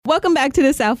Welcome back to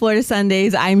the South Florida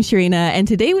Sundays. I'm Sharina, and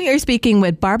today we are speaking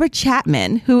with Barbara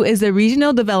Chapman, who is the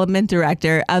Regional Development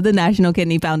Director of the National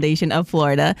Kidney Foundation of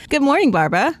Florida. Good morning,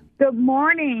 Barbara. Good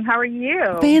morning. How are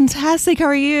you? Fantastic. How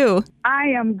are you? I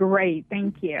am great.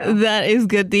 Thank you. That is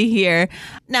good to hear.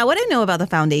 Now, what I know about the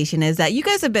foundation is that you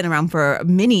guys have been around for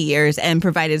many years and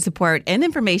provided support and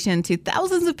information to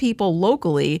thousands of people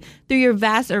locally through your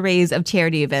vast arrays of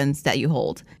charity events that you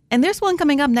hold. And there's one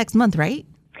coming up next month, right?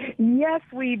 Yes,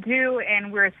 we do,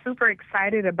 and we're super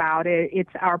excited about it. It's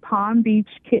our Palm Beach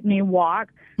Kidney Walk,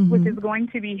 which is going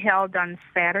to be held on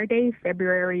Saturday,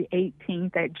 February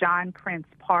 18th at John Prince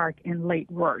Park in Lake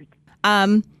Worth.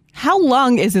 How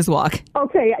long is this walk?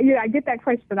 Okay, yeah, I get that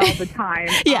question all the time.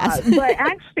 Yes. But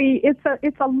actually,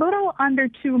 it's a little under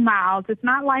 2 miles. It's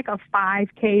not like a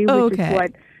 5K, which is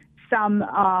what some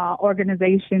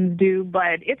organizations do,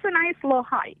 but it's a nice little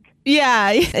hike.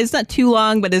 Yeah, it's not too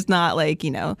long, but it's not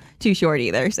too short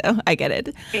either. So I get it.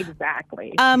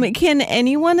 Exactly. Can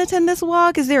anyone attend this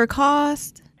walk? Is there a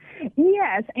cost?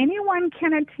 Yes, anyone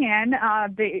can attend.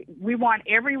 We want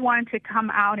everyone to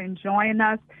come out and join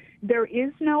us. There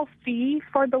is no fee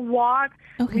for the walk.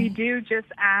 Okay. We do just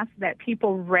ask that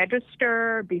people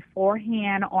register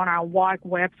beforehand on our walk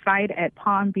website at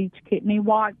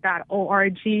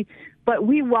palmbeachkidneywalk.org. But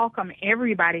we welcome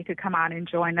everybody to come out and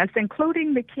join us,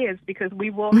 including the kids, because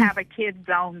we will have a kids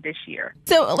zone this year.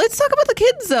 So let's talk about the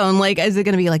kids zone. Is it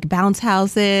going to be like bounce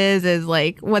houses?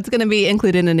 What's going to be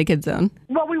included in the kids zone?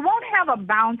 Well, we won't have a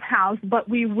bounce house, but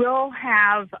we will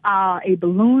have a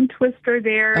balloon twister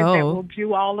there that will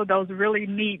do all of those really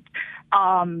neat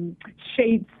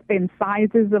shapes and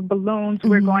sizes of balloons.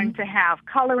 We're going to have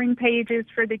coloring pages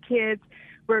for the kids.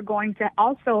 We're going to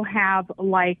also have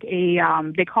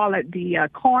they call it the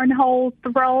cornhole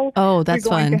throw. Oh, that's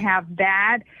fun. We're going to have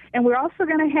that. And we're also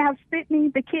going to have Sydney,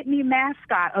 the kidney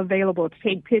mascot, available to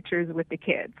take pictures with the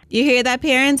kids. You hear that,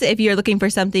 parents? If you're looking for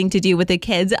something to do with the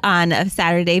kids on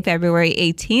Saturday, February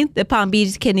 18th, the Palm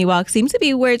Beach Kidney Walk seems to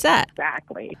be where it's at.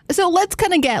 Exactly. So let's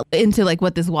kind of get into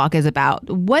what this walk is about.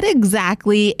 What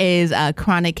exactly is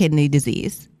chronic kidney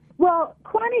disease? Well,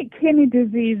 chronic kidney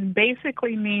disease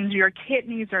basically means your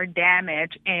kidneys are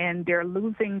damaged and they're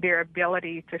losing their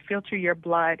ability to filter your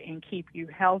blood and keep you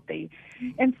healthy.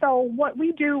 And so what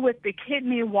we do with the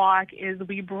Kidney Walk is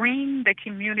we bring the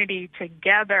community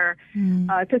together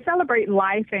to celebrate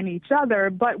life and each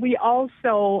other, but we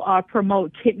also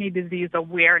promote kidney disease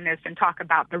awareness and talk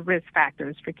about the risk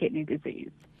factors for kidney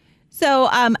disease. So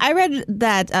I read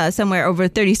that somewhere over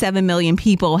 37 million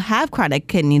people have chronic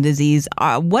kidney disease.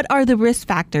 What are the risk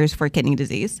factors for kidney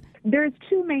disease? There's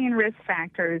two main risk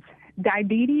factors.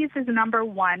 Diabetes is number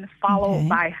one, followed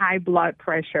by high blood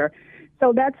pressure.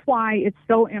 So that's why it's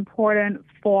so important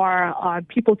for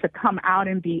people to come out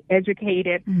and be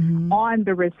educated on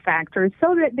the risk factors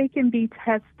so that they can be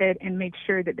tested and make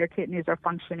sure that their kidneys are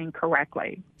functioning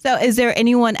correctly. So is there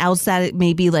anyone else that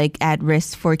may be at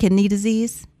risk for kidney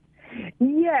disease?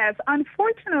 Yes,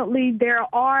 unfortunately, there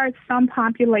are some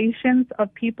populations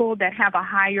of people that have a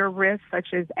higher risk,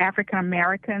 such as African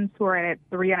Americans, who are at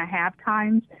 3.5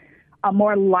 times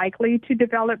more likely to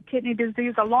develop kidney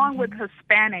disease, along with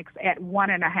Hispanics at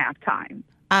 1.5 times.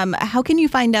 How can you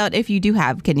find out if you do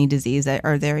have kidney disease?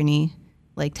 Are there any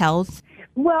tells?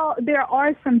 Well, there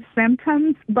are some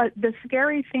symptoms, but the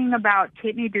scary thing about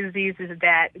kidney disease is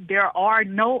that there are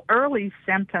no early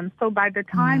symptoms. So by the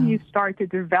time you start to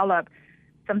develop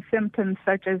some symptoms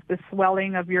such as the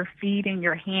swelling of your feet and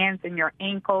your hands and your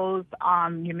ankles,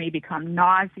 you may become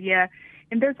nausea,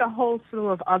 and there's a whole slew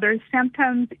of other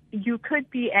symptoms. You could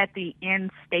be at the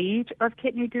end stage of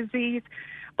kidney disease.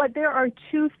 But there are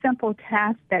two simple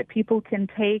tests that people can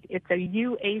take. It's a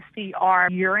UACR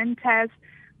urine test,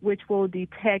 which will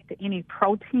detect any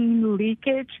protein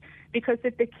leakage, because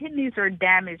if the kidneys are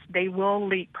damaged, they will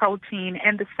leak protein.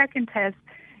 And the second test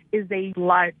is a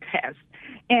blood test.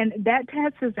 And that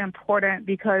test is important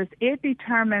because it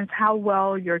determines how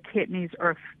well your kidneys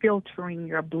are filtering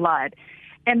your blood.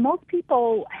 And most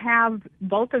people have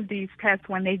both of these tests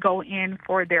when they go in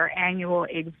for their annual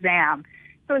exam.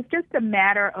 So it's just a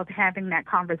matter of having that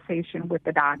conversation with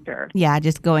the doctor. Yeah,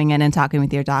 just going in and talking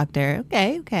with your doctor.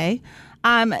 Okay.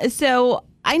 So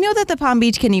I know that the Palm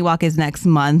Beach Kidney Walk is next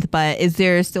month, but is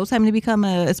there still time to become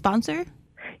a sponsor?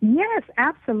 Yes,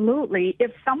 absolutely.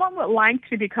 If someone would like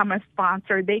to become a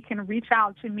sponsor, they can reach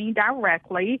out to me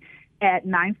directly at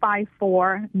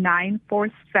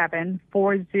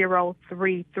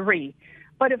 954-947-4033.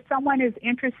 But if someone is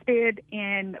interested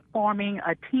in forming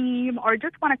a team or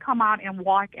just want to come out and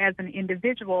walk as an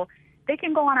individual, they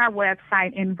can go on our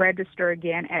website and register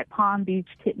again at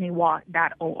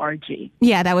palmbeachkidneywalk.org.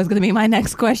 Yeah, that was going to be my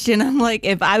next question. I'm like,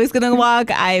 if I was going to walk,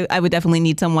 I would definitely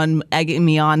need someone egging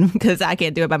me on because I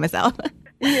can't do it by myself.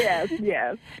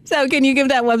 Yes. So can you give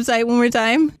that website one more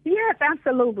time? Yes,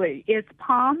 absolutely. It's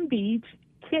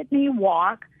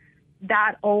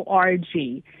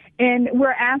palmbeachkidneywalk.org. And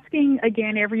we're asking,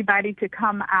 again, everybody to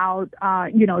come out,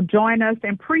 join us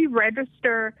and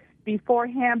pre-register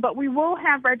beforehand. But we will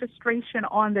have registration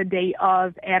on the day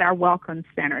of at our Welcome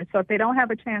Center. So if they don't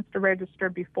have a chance to register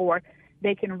before,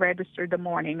 they can register the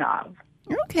morning of.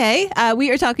 Okay. We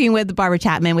are talking with Barbara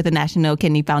Chapman with the National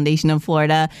Kidney Foundation of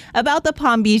Florida about the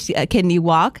Palm Beach Kidney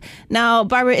Walk. Now,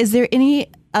 Barbara, is there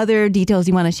any other details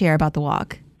you want to share about the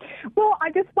walk? Well, I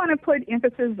just want to put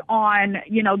emphasis on,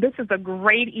 this is a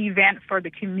great event for the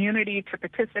community to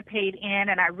participate in,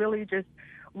 and I really just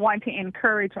want to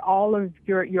encourage all of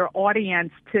your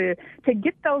audience to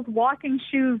get those walking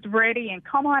shoes ready and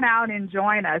come on out and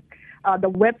join us.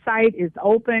 The website is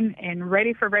open and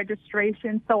ready for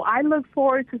registration, so I look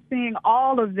forward to seeing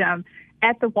all of them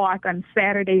at the walk on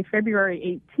Saturday,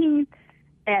 February 18th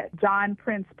at John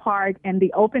Prince Park, and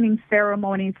the opening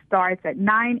ceremony starts at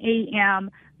 9 a.m.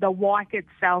 The walk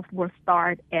itself will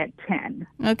start at 10.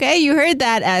 Okay, you heard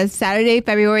that as Saturday,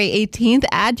 February 18th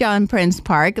at John Prince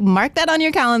Park. Mark that on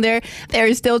your calendar. There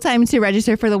is still time to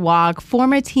register for the walk,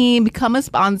 form a team, become a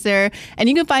sponsor, and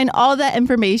you can find all that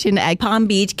information at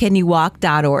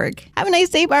palmbeachkidneywalk.org. Have a nice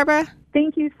day, Barbara.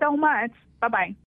 Thank you so much. Bye-bye.